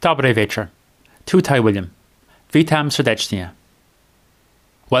Dobry wieczór. Tutaj William. Witam serdecznie.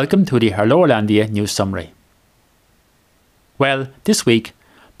 Welcome to the Harloorlandia News Summary. Well, this week,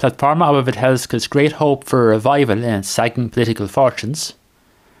 Platforma Obywatelska's great hope for a revival in its sagging political fortunes,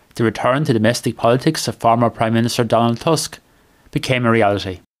 the return to domestic politics of former Prime Minister Donald Tusk, became a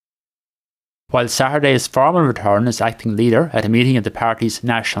reality. While Saturday's formal return as acting leader at a meeting of the party's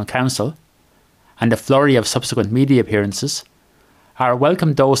National Council, and a flurry of subsequent media appearances, are a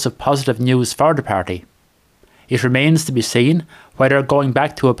welcome dose of positive news for the party, it remains to be seen whether going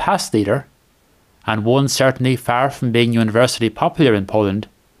back to a past leader, and one certainly far from being universally popular in Poland,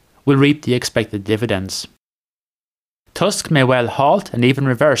 will reap the expected dividends. Tusk may well halt and even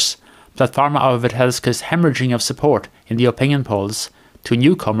reverse Platforma Obywatelska's hemorrhaging of support in the opinion polls to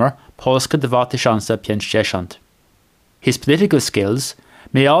newcomer Polska 2050. His political skills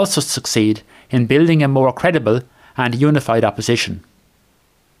may also succeed in building a more credible and unified opposition.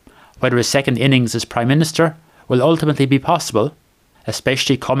 Whether a second innings as Prime Minister will ultimately be possible,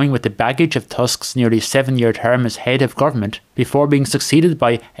 especially coming with the baggage of Tusk's nearly 7-year term as head of government before being succeeded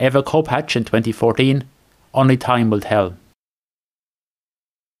by Ewa Kopacz in 2014, only time will tell.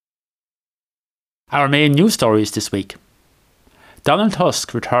 Our main news stories this week. Donald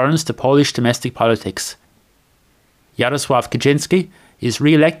Tusk returns to Polish domestic politics. Jarosław Kaczyński is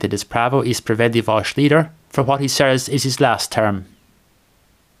re-elected as Prawo i Sprawiedliwość leader for what he says is his last term.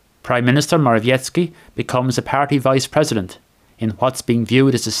 Prime Minister Morawiecki becomes a party vice president in what's being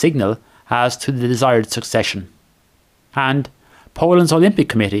viewed as a signal as to the desired succession. And Poland's Olympic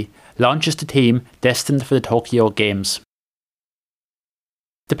Committee launches the team destined for the Tokyo Games.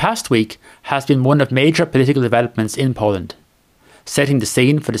 The past week has been one of major political developments in Poland, setting the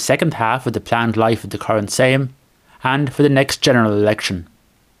scene for the second half of the planned life of the current Sejm and for the next general election.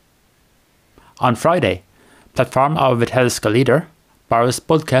 On Friday, Platforma Obywatelska leader Borys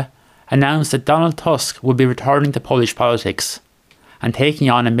Budka announced that Donald Tusk would be returning to Polish politics and taking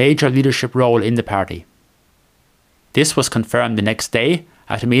on a major leadership role in the party. This was confirmed the next day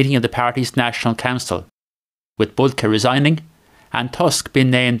at a meeting of the party's National Council, with Budka resigning and Tusk being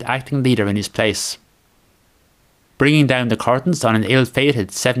named acting leader in his place. Bringing down the curtains on an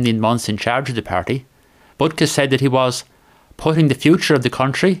ill-fated 17 months in charge of the party, Budka said that he was putting the future of the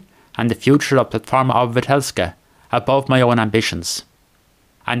country and the future of Platforma Obywatelska above my own ambitions,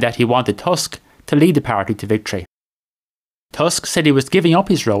 and that he wanted Tusk to lead the party to victory. Tusk said he was giving up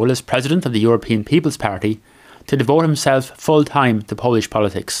his role as president of the European People's Party to devote himself full-time to Polish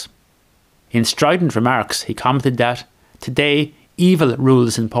politics. In strident remarks, he commented that, "Today, evil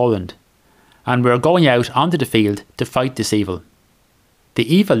rules in Poland, and we are going out onto the field to fight this evil.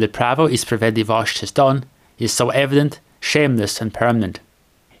 The evil that Prawo i Sprawiedliwość has done is so evident, shameless and permanent.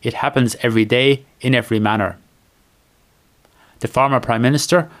 It happens every day, in every manner." The former Prime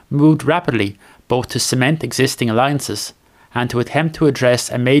Minister moved rapidly both to cement existing alliances and to attempt to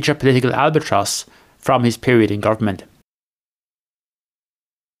address a major political albatross from his period in government.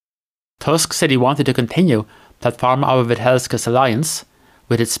 Tusk said he wanted to continue Platforma Obywatelska's alliance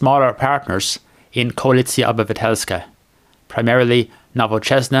with its smaller partners in Koalicja Obywatelska, primarily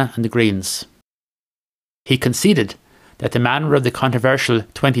Nowoczesna and the Greens. He conceded that the manner of the controversial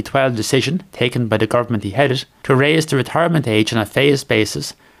 2012 decision taken by the government he headed to raise the retirement age on a phased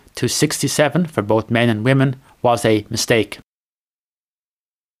basis to 67 for both men and women was a mistake.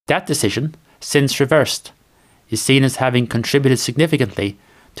 That decision, since reversed, is seen as having contributed significantly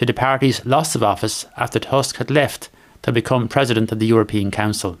to the party's loss of office after Tusk had left to become president of the European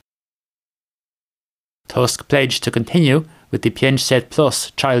Council. Tusk pledged to continue with the 500 plus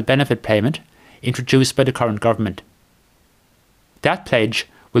child benefit payment introduced by the current government. That pledge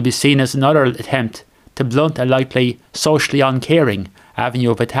will be seen as another attempt to blunt a likely socially uncaring avenue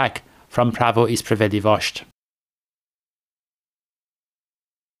of attack from Prawo i Sprawiedliwość.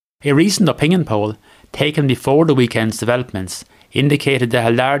 A recent opinion poll taken before the weekend's developments indicated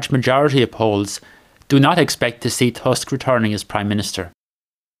that a large majority of Poles do not expect to see Tusk returning as Prime Minister.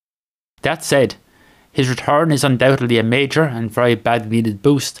 That said, his return is undoubtedly a major and very badly needed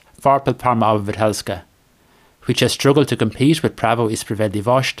boost for Platforma Obywatelska, which has struggled to compete with Prawo i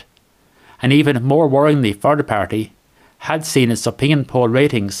Sprawiedliwość, and even more worryingly for the party, had seen its opinion poll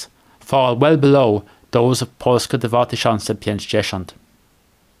ratings fall well below those of Polska 2050.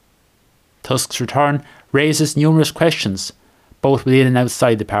 Tusk's return raises numerous questions, both within and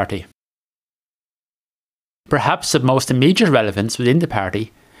outside the party. Perhaps of most immediate relevance within the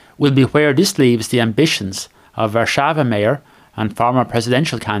party will be where this leaves the ambitions of Warszawa Mayor and former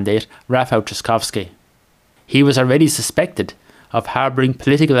presidential candidate Rafał Trzaskowski. He was already suspected of harbouring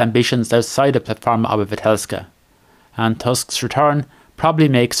political ambitions outside of Platforma Obywatelska, and Tusk's return probably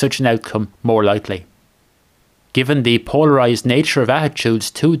make such an outcome more likely. Given the polarised nature of attitudes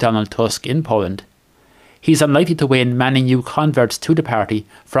to Donald Tusk in Poland, he's unlikely to win many new converts to the party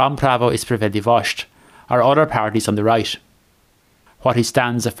from Prawo i Sprawiedliwość or other parties on the right. What he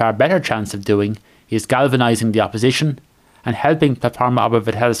stands a far better chance of doing is galvanising the opposition and helping Platforma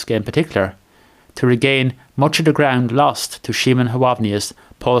Obywatelska in particular to regain much of the ground lost to Szymon Hołownia's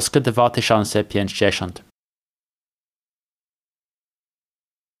Polska 2050.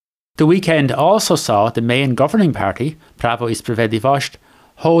 The weekend also saw the main governing party, Prawo i Sprawiedliwość,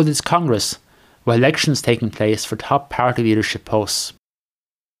 hold its Congress, with elections taking place for top party leadership posts.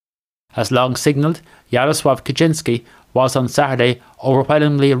 As long signalled, Jarosław Kaczyński was on Saturday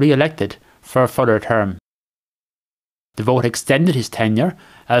overwhelmingly re-elected for a further term. The vote extended his tenure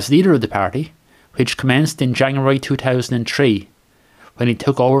as leader of the party, which commenced in January 2003, when he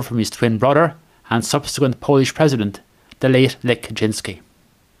took over from his twin brother and subsequent Polish president, the late Lech Kaczynski.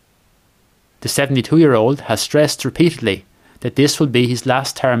 The 72-year-old has stressed repeatedly that this will be his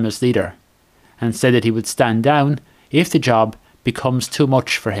last term as leader, and said that he would stand down if the job becomes too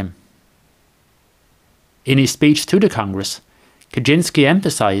much for him. In his speech to the Congress, Kaczynski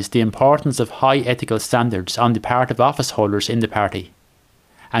emphasised the importance of high ethical standards on the part of office holders in the party,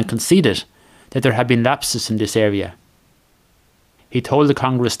 and conceded that there had been lapses in this area. He told the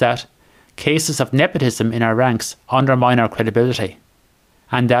Congress that cases of nepotism in our ranks undermine our credibility,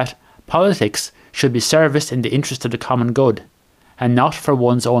 and that politics should be serviced in the interest of the common good, and not for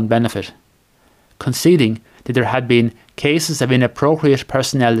one's own benefit, conceding that there had been cases of inappropriate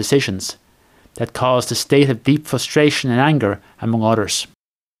personnel decisions that caused a state of deep frustration and anger among others.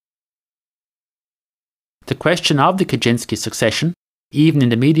 The question of the Kaczynski succession, even in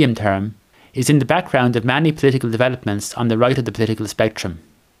the medium term, is in the background of many political developments on the right of the political spectrum.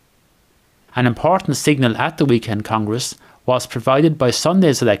 An important signal at the weekend Congress was provided by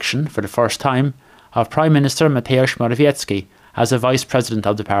Sunday's election, for the first time, of Prime Minister Mateusz Morawiecki as a Vice President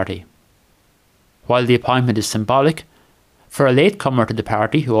of the party. While the appointment is symbolic, for a latecomer to the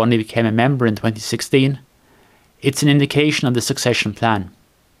party who only became a member in 2016, it's an indication of the succession plan,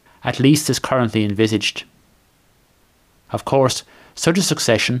 at least as currently envisaged. Of course, such a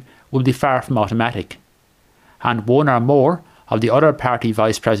succession will be far from automatic, and one or more of the other party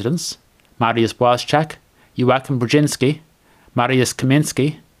vice presidents, Mariusz Błaszczak, Joachim Brudziński, Mariusz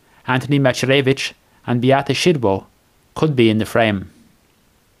Kamiński, Antoni Macierewicz and Beata Szydło, could be in the frame.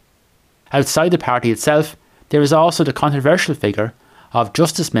 Outside the party itself, there is also the controversial figure of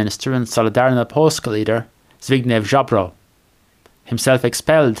Justice Minister and Solidarna Polska leader Zbigniew Ziobro, himself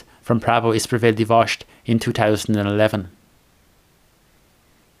expelled from Prawo i Sprawiedliwość in 2011.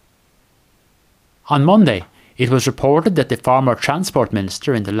 On Monday, it was reported that the former transport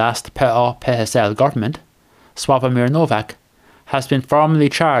minister in the last PO-PSL government, Sławomir Nowak, has been formally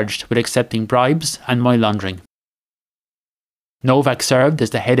charged with accepting bribes and money laundering. Nowak served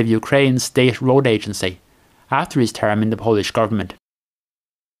as the head of Ukraine's state road agency after his term in the Polish government.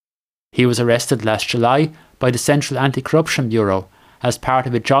 He was arrested last July by the Central Anti-Corruption Bureau as part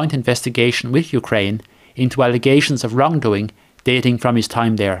of a joint investigation with Ukraine into allegations of wrongdoing dating from his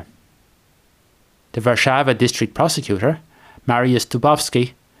time there. The Warszawa district prosecutor, Mariusz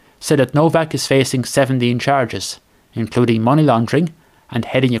Dubowski, said that Nowak is facing 17 charges, including money laundering and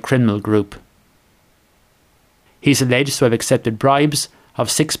heading a criminal group. He is alleged to have accepted bribes of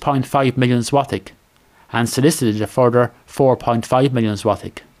 6.5 million złotych and solicited a further 4.5 million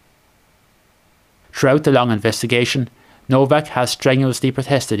złotych. Throughout the long investigation, Nowak has strenuously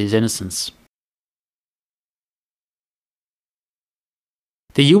protested his innocence.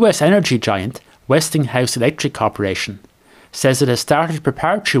 The US energy giant Westinghouse Electric Corporation says it has started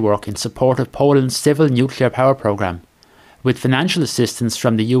preparatory work in support of Poland's civil nuclear power program, with financial assistance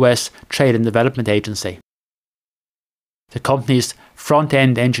from the US Trade and Development Agency. The company's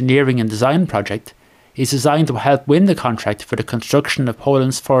front-end engineering and design project is designed to help win the contract for the construction of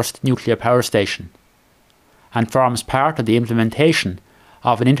Poland's first nuclear power station, and forms part of the implementation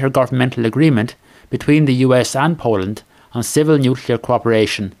of an intergovernmental agreement between the US and Poland on civil nuclear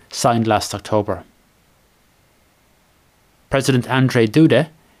cooperation signed last October. President Andrzej Duda,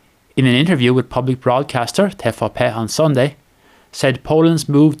 in an interview with public broadcaster TVP on Sunday, said Poland's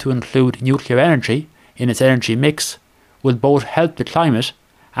move to include nuclear energy in its energy mix will both help the climate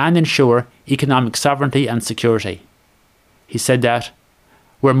and ensure economic sovereignty and security. He said that,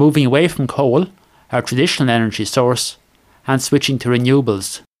 "We're moving away from coal, our traditional energy source, and switching to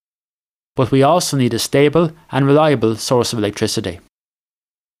renewables. But we also need a stable and reliable source of electricity."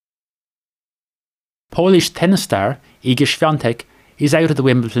 Polish tennis star Iga Świątek is out of the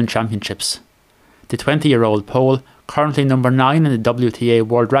Wimbledon Championships. The 20-year-old Pole currently number 9 in the WTA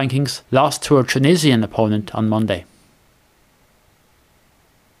World Rankings, lost to her Tunisian opponent on Monday.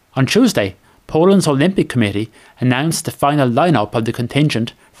 On Tuesday, Poland's Olympic Committee announced the final lineup of the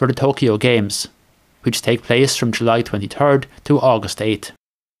contingent for the Tokyo Games, which take place from July 23rd to August 8th.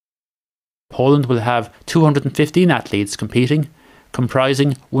 Poland will have 215 athletes competing,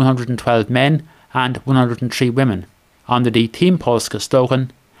 comprising 112 men and 103 women, under the Team Polska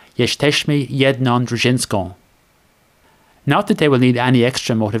slogan Jesteśmy jedną drużynką. Not that they will need any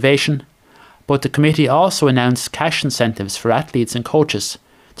extra motivation, but the committee also announced cash incentives for athletes and coaches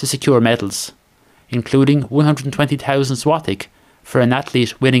to secure medals, including 120,000 złotych for an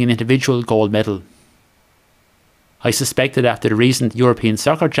athlete winning an individual gold medal. I suspect that after the recent European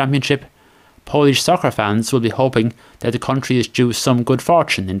Soccer Championship, Polish soccer fans will be hoping that the country is due some good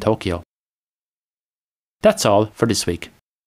fortune in Tokyo. That's all for this week.